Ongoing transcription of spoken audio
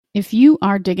If you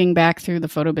are digging back through the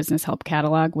Photo Business Help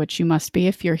catalog, which you must be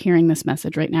if you're hearing this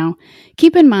message right now,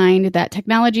 keep in mind that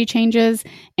technology changes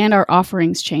and our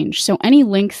offerings change. So any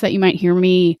links that you might hear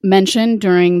me mention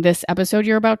during this episode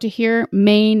you're about to hear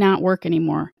may not work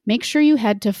anymore. Make sure you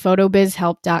head to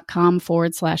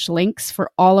photobizhelp.com/links for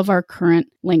all of our current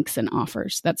links and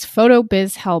offers. That's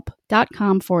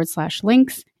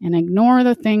photobizhelp.com/links, and ignore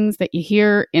the things that you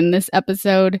hear in this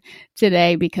episode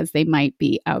today because they might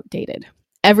be outdated.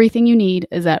 Everything you need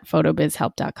is at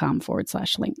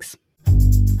photobizhelp.com/links.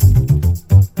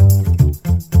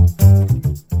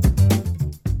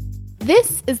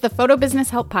 This is the Photo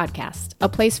Business Help Podcast, a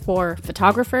place for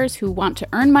photographers who want to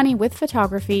earn money with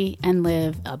photography and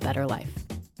live a better life.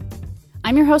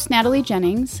 I'm your host, Natalie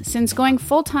Jennings. Since going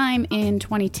full-time in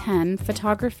 2010,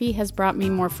 photography has brought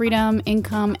me more freedom,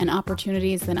 income, and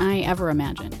opportunities than I ever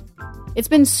imagined. It's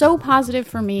been so positive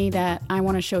for me that I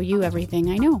want to show you everything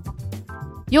I know.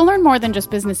 You'll learn more than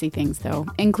just businessy things, though,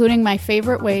 including my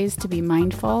favorite ways to be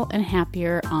mindful and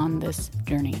happier on this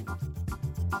journey.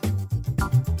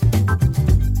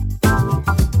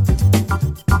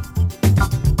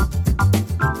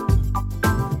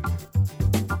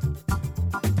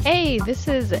 Hey, this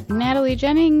is Natalie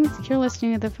Jennings. You're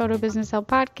listening to the Photo Business Help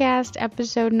Podcast,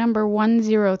 episode number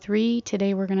 103.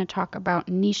 Today we're going to talk about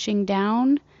niching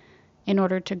down in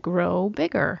order to grow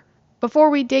bigger. Before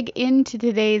we dig into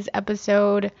today's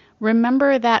episode,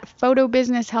 remember that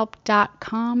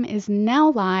photobizhelp.com is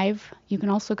now live. You can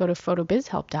also go to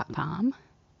photobizhelp.com,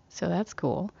 so that's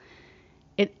cool.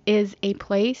 It is a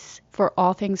place for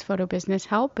all things photo business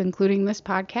help, including this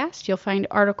podcast. You'll find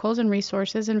articles and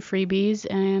resources and freebies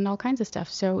and all kinds of stuff.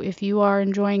 So if you are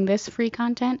enjoying this free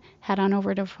content, head on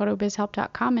over to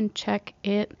photobizhelp.com and check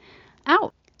it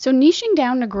out. So niching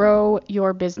down to grow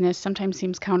your business sometimes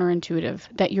seems counterintuitive,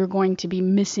 that you're going to be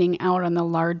missing out on the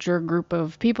larger group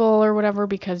of people or whatever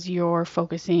because you're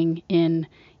focusing in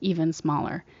even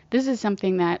smaller. This is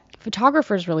something that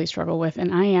photographers really struggle with,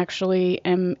 and I actually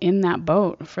am in that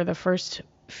boat. For the first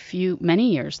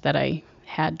many years that I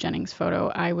had Jennings Photo,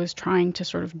 I was trying to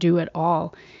sort of do it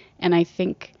all. And I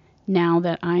think now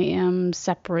that I am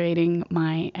separating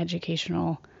my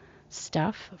educational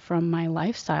stuff from my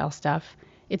lifestyle stuff,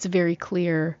 it's very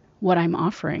clear what I'm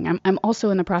offering. I'm also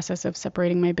in the process of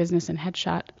separating my business and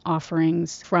headshot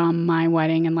offerings from my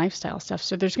wedding and lifestyle stuff.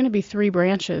 So there's going to be 3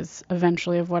 branches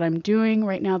eventually of what I'm doing.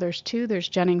 Right now there's 2. There's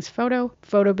Jennings Photo,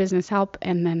 Photo Business Help,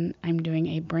 and then I'm doing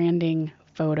a branding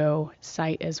photo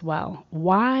site as well.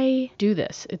 Why do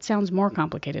this? It sounds more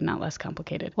complicated, not less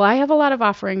complicated. Well, I have a lot of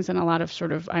offerings and a lot of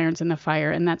sort of irons in the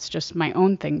fire, and that's just my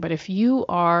own thing. But if you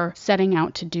are setting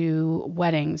out to do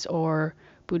weddings or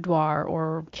boudoir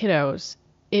or kiddos,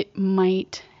 it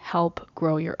might help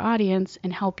grow your audience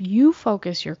and help you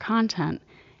focus your content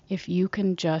if you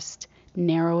can just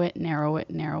narrow it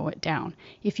down.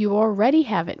 If you already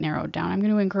have it narrowed down, I'm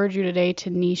going to encourage you today to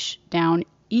niche down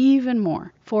even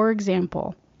more. For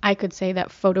example, I could say that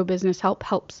Photo Business Help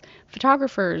helps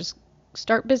photographers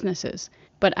start businesses,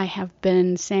 but I have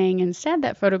been saying instead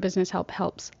that Photo Business Help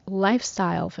helps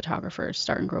lifestyle photographers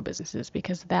start and grow businesses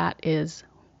because that is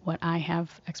what I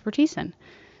have expertise in.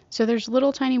 So there's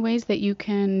little tiny ways that you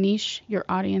can niche your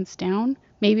audience down.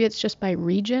 Maybe it's just by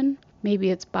region. Maybe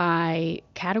it's by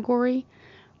category.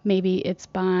 Maybe it's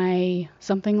by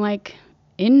something like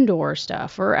indoor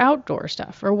stuff or outdoor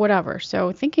stuff or whatever.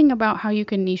 So thinking about how you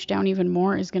can niche down even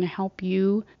more is going to help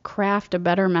you craft a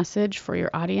better message for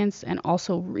your audience and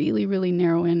also really, really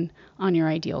narrow in on your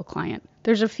ideal client.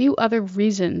 There's a few other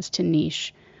reasons to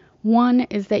niche. One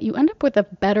is that you end up with a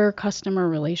better customer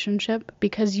relationship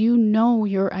because you know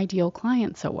your ideal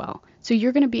client so well. So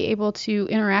you're going to be able to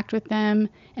interact with them,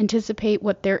 anticipate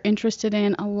what they're interested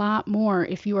in a lot more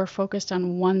if you are focused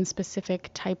on one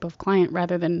specific type of client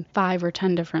rather than 5 or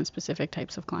 10 different specific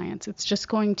types of clients. It's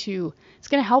going to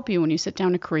help you when you sit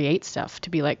down to create stuff to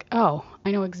be like, oh,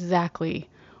 I know exactly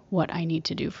what I need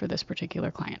to do for this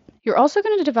particular client. You're also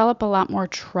going to develop a lot more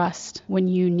trust when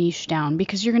you niche down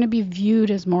because you're going to be viewed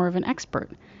as more of an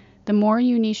expert. The more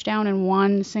you niche down in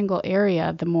one single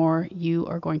area, the more you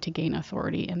are going to gain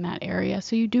authority in that area.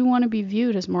 So you do want to be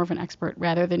viewed as more of an expert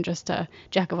rather than just a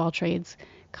jack of all trades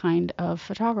kind of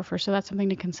photographer. So that's something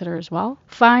to consider as well.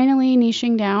 Finally,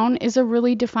 niching down is a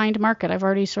really defined market. I've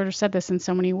already sort of said this in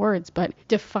so many words, but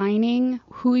defining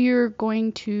who you're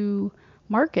going to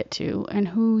market to and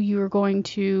who you're going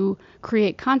to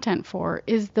create content for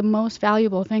is the most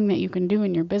valuable thing that you can do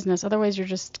in your business. Otherwise, you're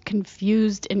just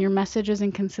confused and your message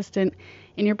isn't consistent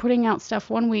and you're putting out stuff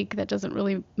one week that doesn't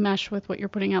really mesh with what you're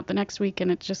putting out the next week,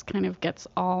 and it just kind of gets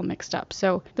all mixed up.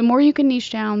 So the more you can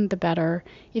niche down, the better.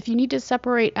 If you need to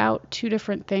separate out two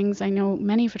different things, I know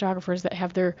many photographers that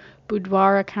have their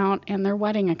boudoir account and their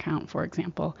wedding account, for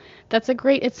example.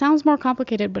 It sounds more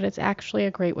complicated, but it's actually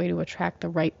a great way to attract the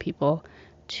right people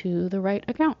to the right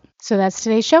account. So that's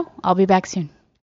today's show. I'll be back soon.